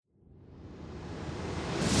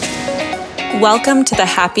Welcome to the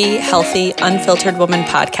Happy, Healthy, Unfiltered Woman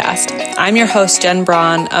podcast. I'm your host, Jen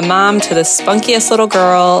Braun, a mom to the spunkiest little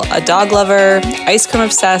girl, a dog lover, ice cream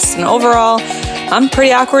obsessed, and overall, I'm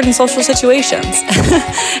pretty awkward in social situations.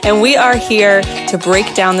 And we are here to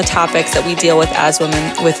break down the topics that we deal with as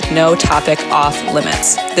women with no topic off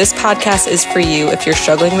limits. This podcast is for you if you're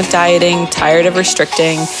struggling with dieting, tired of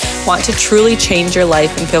restricting, want to truly change your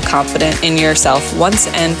life and feel confident in yourself once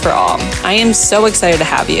and for all. I am so excited to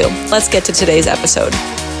have you. Let's get to today's episode.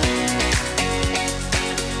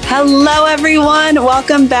 Hello, everyone.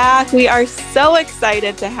 Welcome back. We are so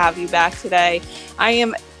excited to have you back today. I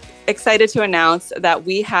am excited to announce that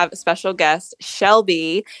we have a special guest,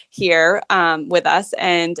 Shelby, here with us.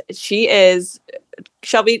 And she is,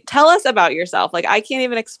 Shelby, tell us about yourself. Like, I can't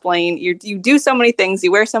even explain. You do so many things.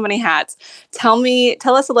 You wear so many hats. Tell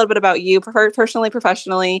us a little bit about you, personally,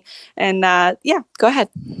 professionally. And go ahead.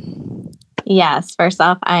 Yes. First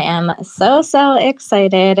off, I am so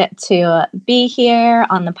excited to be here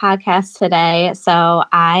on the podcast today. So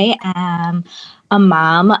I am a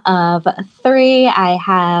mom of 3. I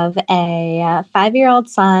have a 5-year-old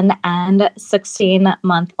son and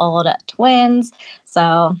 16-month-old twins.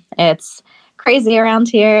 So it's crazy around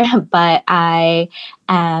here, but I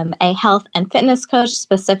am a health and fitness coach,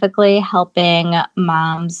 specifically helping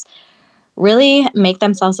moms really make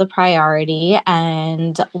themselves a priority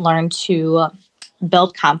and learn to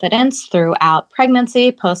build confidence throughout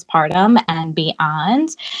pregnancy, postpartum, and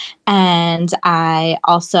beyond. And I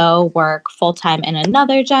also work full-time in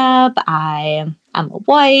another job. I am a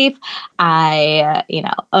wife. I,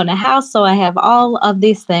 own a house. So I have all of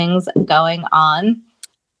these things going on.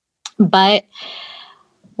 But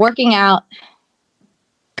working out,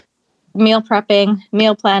 meal prepping,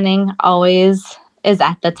 meal planning always is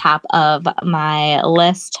at the top of my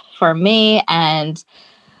list for me. And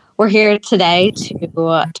we're here today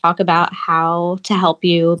to talk about how to help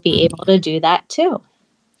you be able to do that too.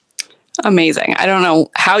 Amazing. I don't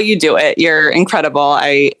know how you do it. You're incredible.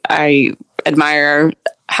 I admire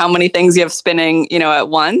how many things you have spinning, at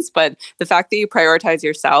once, but the fact that you prioritize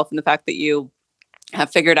yourself and the fact that you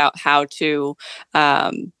have figured out how to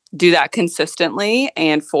do that consistently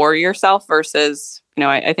and for yourself versus,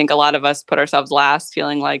 I think a lot of us put ourselves last,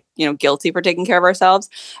 feeling like, guilty for taking care of ourselves.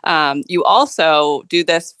 You also do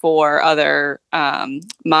this for other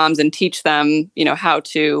moms and teach them, how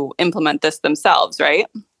to implement this themselves, right?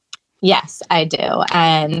 Yes, I do.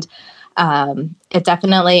 And it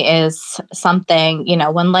definitely is something,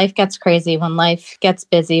 when life gets crazy, when life gets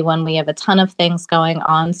busy, when we have a ton of things going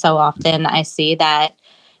on, so often I see that,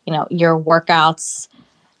 your workouts,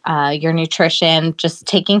 your nutrition, just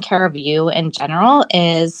taking care of you in general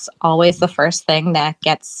is always the first thing that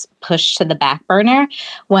gets pushed to the back burner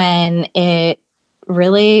when it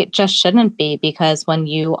really just shouldn't be. Because when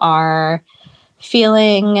you are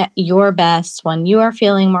feeling your best, when you are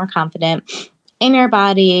feeling more confident in your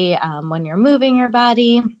body, when you're moving your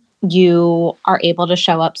body, you are able to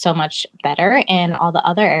show up so much better in all the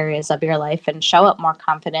other areas of your life and show up more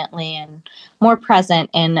confidently and more present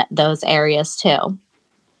in those areas too.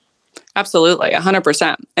 Absolutely,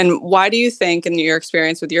 100%. And why do you think, in your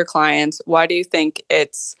experience with your clients, why do you think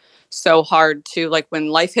it's so hard to, like, when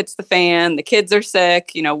life hits the fan, the kids are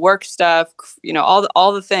sick, work stuff,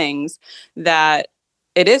 all the things, that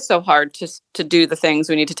it is so hard to do the things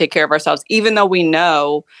we need to take care of ourselves, even though we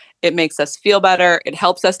know it makes us feel better, it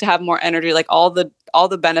helps us to have more energy, like all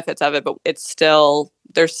the benefits of it, but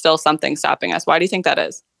there's still something stopping us. Why do you think that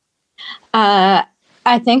is?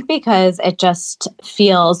 I think because it just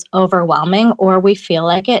feels overwhelming, or we feel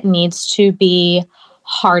like it needs to be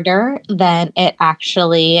harder than it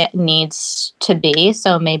actually needs to be.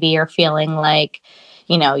 So maybe you're feeling like,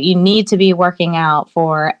 you need to be working out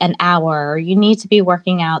for an hour, or you need to be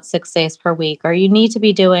working out 6 days per week, or you need to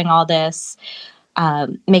be doing all this,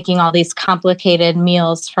 making all these complicated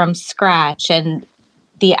meals from scratch. And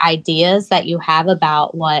the ideas that you have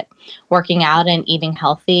about what working out and eating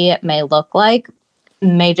healthy may look like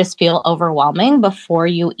may just feel overwhelming before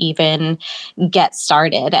you even get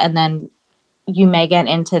started. And then you may get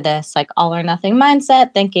into this like all or nothing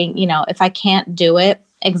mindset, thinking, if I can't do it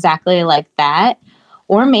exactly like that,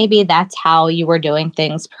 or maybe that's how you were doing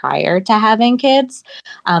things prior to having kids,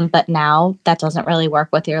 but now that doesn't really work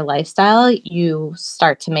with your lifestyle, you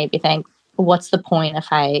start to maybe think, what's the point if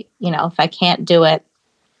I can't do it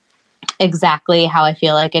exactly how I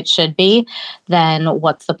feel like it should be, then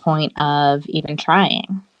what's the point of even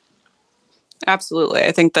trying? Absolutely.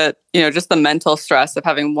 I think that, just the mental stress of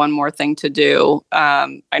having one more thing to do.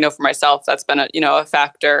 I know for myself, that's been a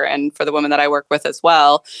factor, and for the women that I work with as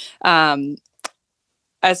well.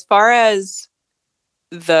 As far as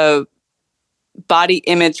the body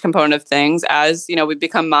image component of things. As you know, we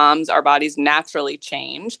become moms, our bodies naturally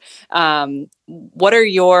change. What are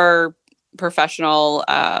your professional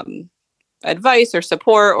advice or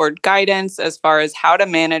support or guidance as far as how to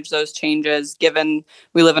manage those changes, given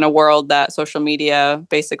we live in a world that social media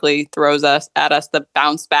basically throws at us the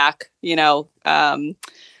bounce back,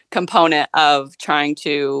 component of trying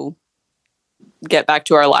to get back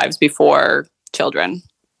to our lives before children?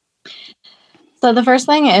 So the first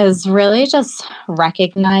thing is really just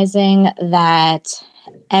recognizing that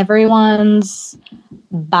everyone's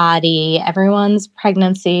body, everyone's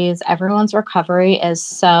pregnancies, everyone's recovery is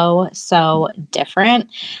so different.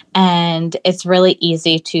 And it's really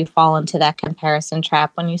easy to fall into that comparison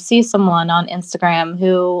trap when you see someone on Instagram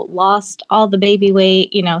who lost all the baby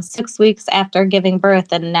weight, 6 weeks after giving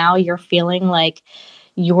birth, and now you're feeling like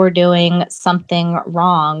you're doing something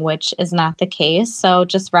wrong, which is not the case. So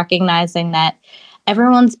just recognizing that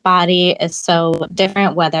everyone's body is so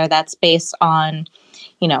different, whether that's based on,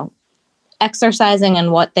 exercising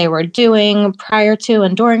and what they were doing prior to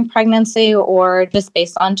and during pregnancy, or just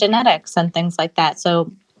based on genetics and things like that.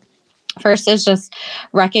 So first is just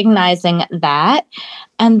recognizing that.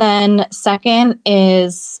 And then second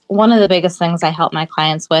is, one of the biggest things I help my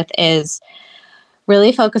clients with is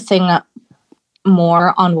really focusing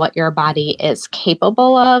more on what your body is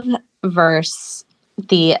capable of versus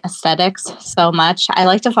the aesthetics so much. I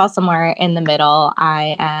like to fall somewhere in the middle.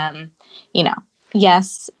 I am,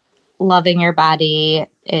 yes, loving your body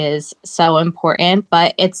is so important,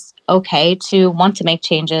 but it's okay to want to make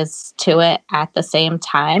changes to it at the same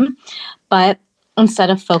time. But instead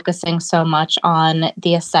of focusing so much on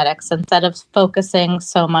the aesthetics, instead of focusing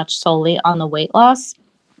so much solely on the weight loss,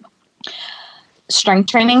 strength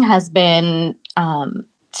training has been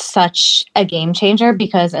such a game changer,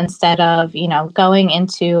 because instead of, going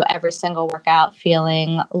into every single workout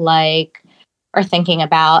feeling like, or thinking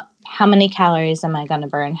about how many calories am I going to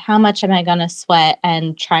burn, how much am I going to sweat,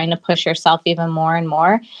 and trying to push yourself even more and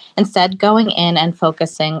more, instead going in and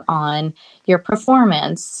focusing on your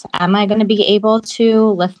performance. Am I going to be able to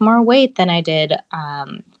lift more weight than I did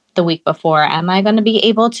the week before? Am I going to be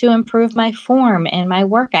able to improve my form in my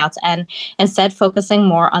workouts? And instead focusing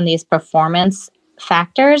more on these performance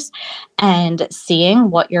factors and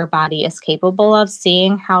seeing what your body is capable of,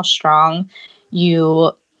 seeing how strong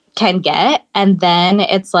you can get. And then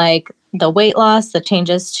it's like the weight loss, the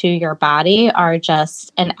changes to your body are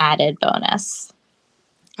just an added bonus.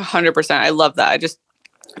 100%. I love that. I just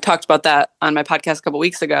talked about that on my podcast a couple of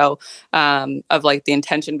weeks ago, of like the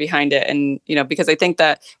intention behind it. And, because I think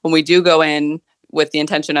that when we do go in with the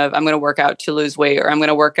intention of, I'm going to work out to lose weight, or I'm going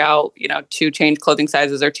to work out, to change clothing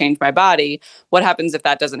sizes or change my body, what happens if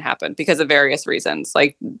that doesn't happen because of various reasons?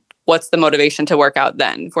 Like, what's the motivation to work out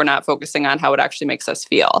then if we're not focusing on how it actually makes us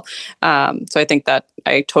feel? So I think that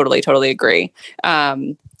I totally agree.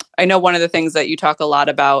 I know one of the things that you talk a lot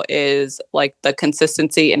about is like the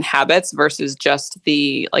consistency in habits versus just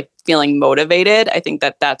the like feeling motivated. I think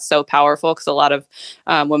that that's so powerful, because a lot of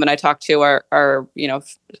women I talk to are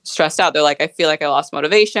stressed out. They're like, I feel like I lost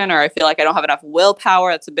motivation, or I feel like I don't have enough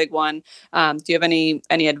willpower. That's a big one. Do you have any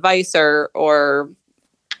advice or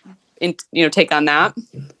take on that?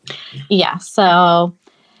 Yeah. So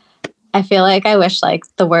I feel like I wish like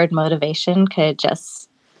the word motivation could just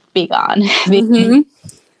be gone. Mm-hmm.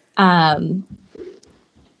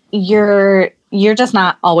 You're just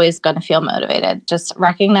not always going to feel motivated. Just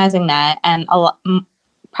recognizing that, and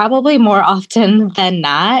probably more often than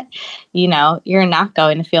not, you're not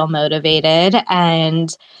going to feel motivated,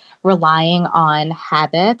 and relying on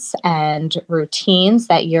habits and routines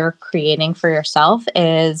that you're creating for yourself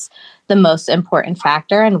is the most important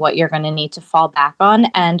factor, and what you're going to need to fall back on.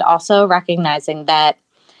 And also recognizing that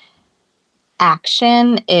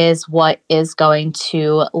action is what is going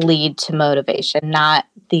to lead to motivation, not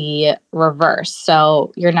the reverse.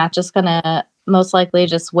 So you're not just going to most likely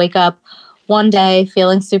just wake up one day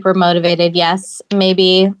feeling super motivated. Yes,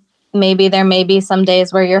 maybe there may be some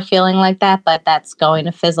days where you're feeling like that, but that's going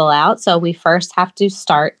to fizzle out. So we first have to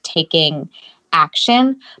start taking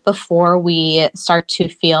action before we start to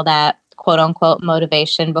feel that quote unquote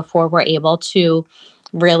motivation, before we're able to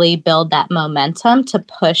really build that momentum to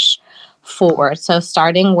push forward. So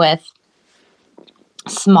starting with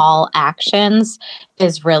small actions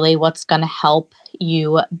is really what's going to help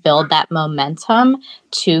you build that momentum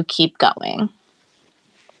to keep going.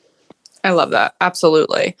 I love that.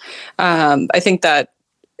 Absolutely. I think that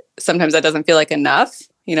sometimes that doesn't feel like enough.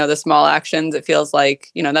 The small actions, it feels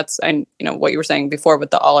like, that's, what you were saying before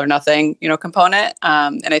with the all or nothing, component.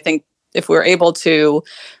 And I think if we're able to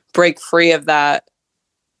break free of that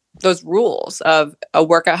those rules of a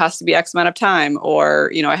workout has to be X amount of time,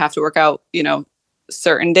 or, I have to work out,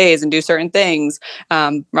 certain days and do certain things,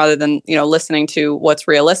 rather than, listening to what's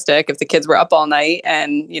realistic. If the kids were up all night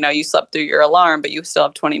and, you slept through your alarm, but you still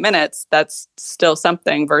have 20 minutes, that's still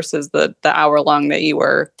something versus the hour long that you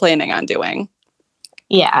were planning on doing.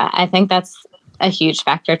 Yeah, I think that's a huge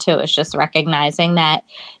factor too, is just recognizing that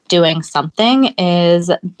doing something is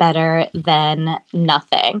better than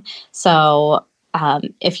nothing. So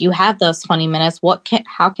if you have those 20 minutes,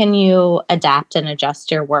 how can you adapt and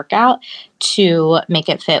adjust your workout to make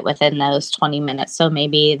it fit within those 20 minutes? So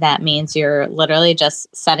maybe that means you're literally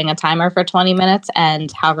just setting a timer for 20 minutes,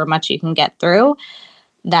 and however much you can get through,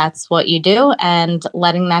 that's what you do, and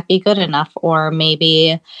letting that be good enough. Or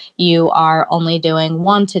maybe you are only doing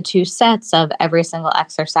 1 to 2 sets of every single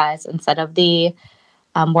exercise instead of the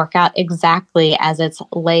workout exactly as it's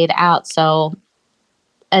laid out. So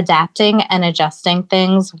adapting and adjusting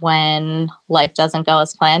things when life doesn't go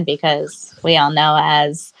as planned, because we all know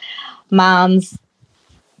as moms,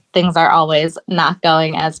 things are always not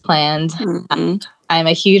going as planned. Mm-hmm. I'm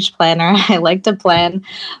a huge planner. I like to plan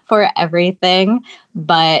for everything,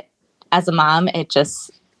 but as a mom, it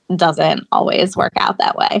just doesn't always work out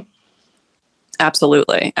that way.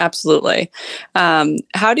 Absolutely. Absolutely.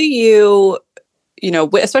 How do you,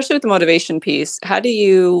 especially with the motivation piece, how do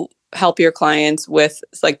you help your clients with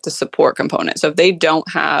like the support component? So if they don't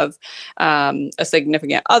have a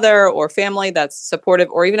significant other or family that's supportive,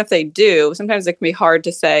 or even if they do, sometimes it can be hard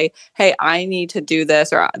to say, hey, I need to do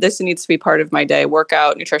this, or this needs to be part of my day: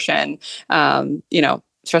 workout, nutrition,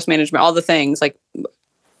 stress management, all the things. Like,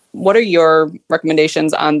 what are your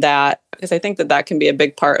recommendations on that? Because I think that can be a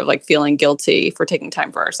big part of like feeling guilty for taking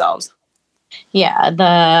time for ourselves. Yeah,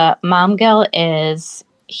 the mom guilt is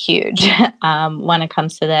huge when it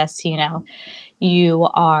comes to this. You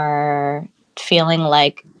are feeling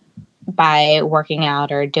like by working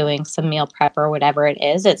out or doing some meal prep or whatever it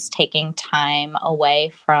is, it's taking time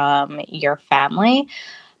away from your family.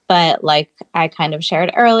 But like I kind of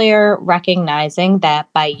shared earlier, recognizing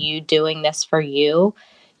that by you doing this for you,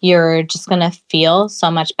 you're just going to feel so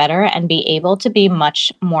much better and be able to be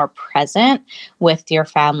much more present with your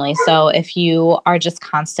family. So if you are just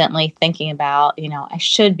constantly thinking about, I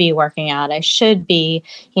should be working out, I should be,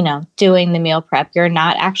 doing the meal prep, you're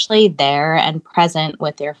not actually there and present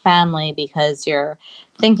with your family, because you're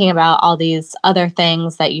thinking about all these other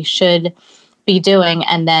things that you should be doing.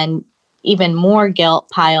 And then even more guilt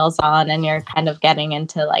piles on, and you're kind of getting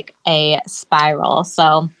into like a spiral.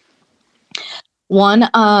 So one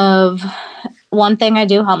thing I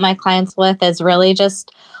do help my clients with is really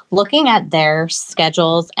just looking at their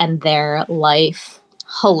schedules and their life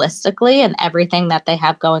holistically and everything that they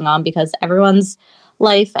have going on, because everyone's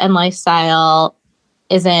life and lifestyle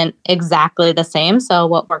isn't exactly the same. So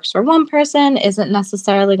what works for one person isn't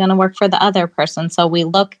necessarily going to work for the other person. So we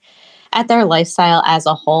look at their lifestyle as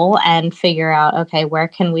a whole and figure out, okay, where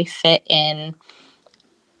can we fit in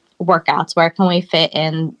workouts? Where can we fit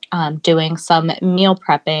in doing some meal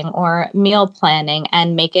prepping or meal planning,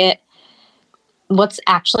 and make it what's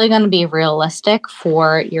actually going to be realistic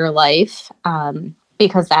for your life,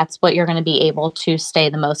 because that's what you're going to be able to stay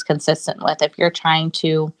the most consistent with. If you're trying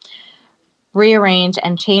to rearrange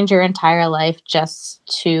and change your entire life just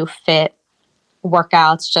to fit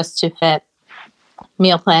workouts, just to fit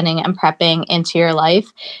meal planning and prepping into your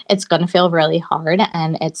life, it's going to feel really hard,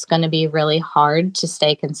 and it's going to be really hard to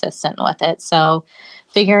stay consistent with it. So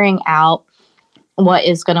figuring out what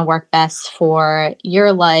is going to work best for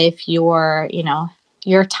your life, your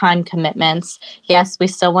time commitments. Yes, we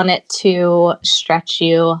still want it to stretch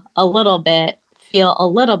you a little bit, feel a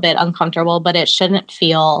little bit uncomfortable, but it shouldn't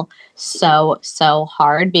feel so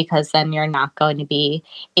hard, because then you're not going to be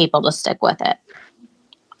able to stick with it.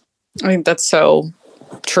 I think that's so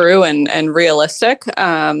true and realistic.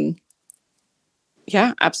 Yeah,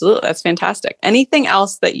 absolutely. That's fantastic. Anything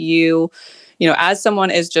else that as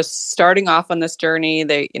someone is just starting off on this journey,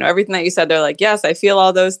 they, everything that you said, they're like, yes, I feel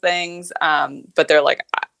all those things. But they're like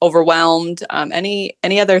overwhelmed. Any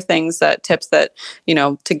other tips that,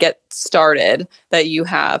 to get started that you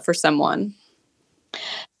have for someone?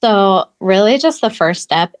 So really just the first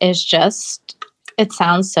step is it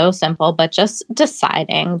sounds so simple, but just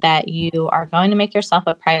deciding that you are going to make yourself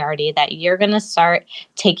a priority, that you're going to start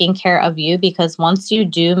taking care of you, because once you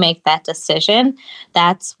do make that decision,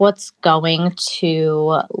 that's what's going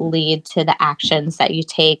to lead to the actions that you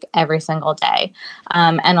take every single day.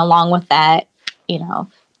 And along with that,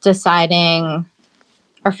 deciding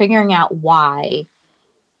or figuring out why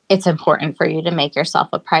it's important for you to make yourself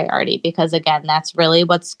a priority, because again, that's really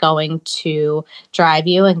what's going to drive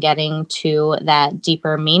you and getting to that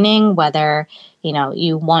deeper meaning, whether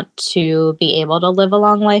you want to be able to live a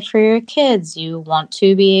long life for your kids, you want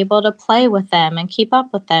to be able to play with them and keep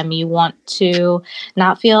up with them, you want to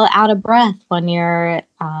not feel out of breath when you're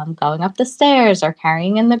going up the stairs or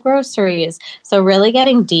carrying in the groceries. So really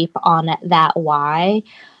getting deep on that why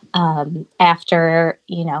after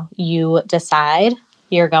you decide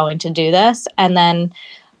you're going to do this. And then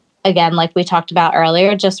again, like we talked about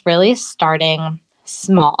earlier, just really starting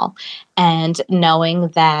small and knowing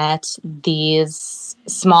that these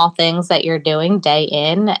small things that you're doing day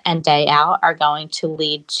in and day out are going to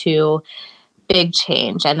lead to big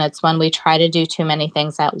change. And it's when we try to do too many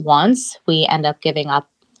things at once, we end up giving up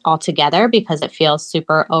altogether because it feels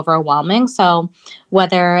super overwhelming. So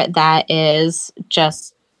whether that is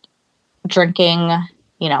just drinking,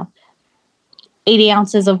 80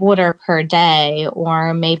 ounces of water per day,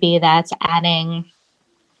 or maybe that's adding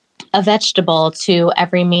a vegetable to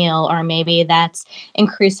every meal, or maybe that's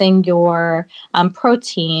increasing your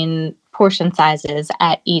protein portion sizes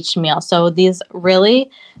at each meal. So these really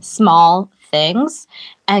small things,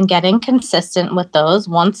 and getting consistent with those,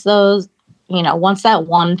 once that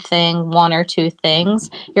one or two things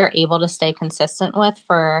you're able to stay consistent with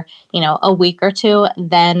for, a week or two,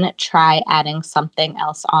 then try adding something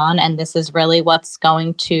else on. And this is really what's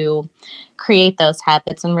going to create those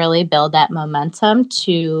habits and really build that momentum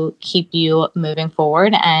to keep you moving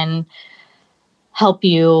forward and help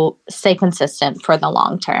you stay consistent for the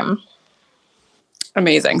long term.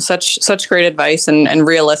 Amazing. Such great advice and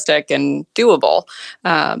realistic and doable.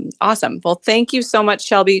 Awesome. Well, thank you so much,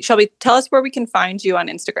 Shelby. Shelby, tell us where we can find you on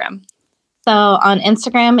Instagram. So on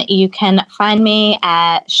Instagram, you can find me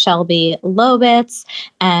at Shelby Lobitz,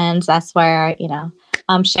 and that's where,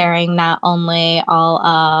 I'm sharing not only all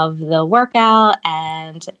of the workout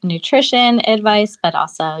and nutrition advice, but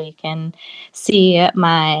also you can see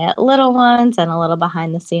my little ones and a little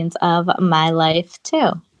behind the scenes of my life too.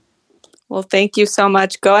 Well, thank you so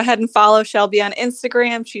much. Go ahead and follow Shelby on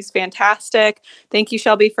Instagram. She's fantastic. Thank you,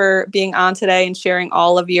 Shelby, for being on today and sharing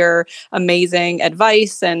all of your amazing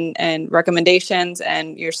advice and recommendations.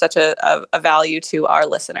 And you're such a value to our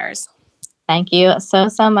listeners. Thank you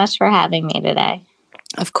so much for having me today.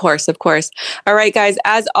 Of course. All right, guys,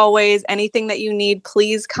 as always, anything that you need,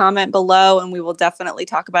 please comment below and we will definitely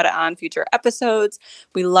talk about it on future episodes.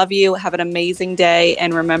 We love you. Have an amazing day.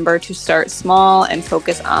 And remember to start small and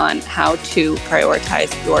focus on how to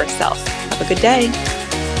prioritize yourself. Have a good day.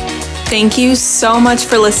 Thank you so much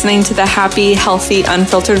for listening to the Happy, Healthy,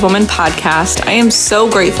 Unfiltered Woman podcast. I am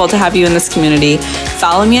so grateful to have you in this community.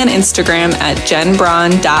 Follow me on Instagram at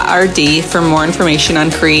jenbraun.rd for more information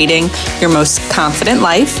on creating your most confident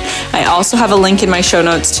life. I also have a link in my show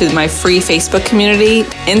notes to my free Facebook community.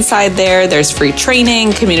 Inside there's free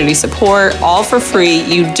training, community support, all for free.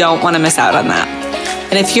 You don't want to miss out on that.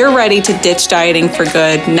 And if you're ready to ditch dieting for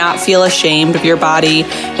good, not feel ashamed of your body,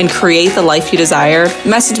 and create the life you desire,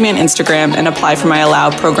 message me on Instagram and apply for my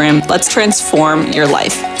Allow program. Let's transform your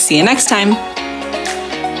life. See you next time.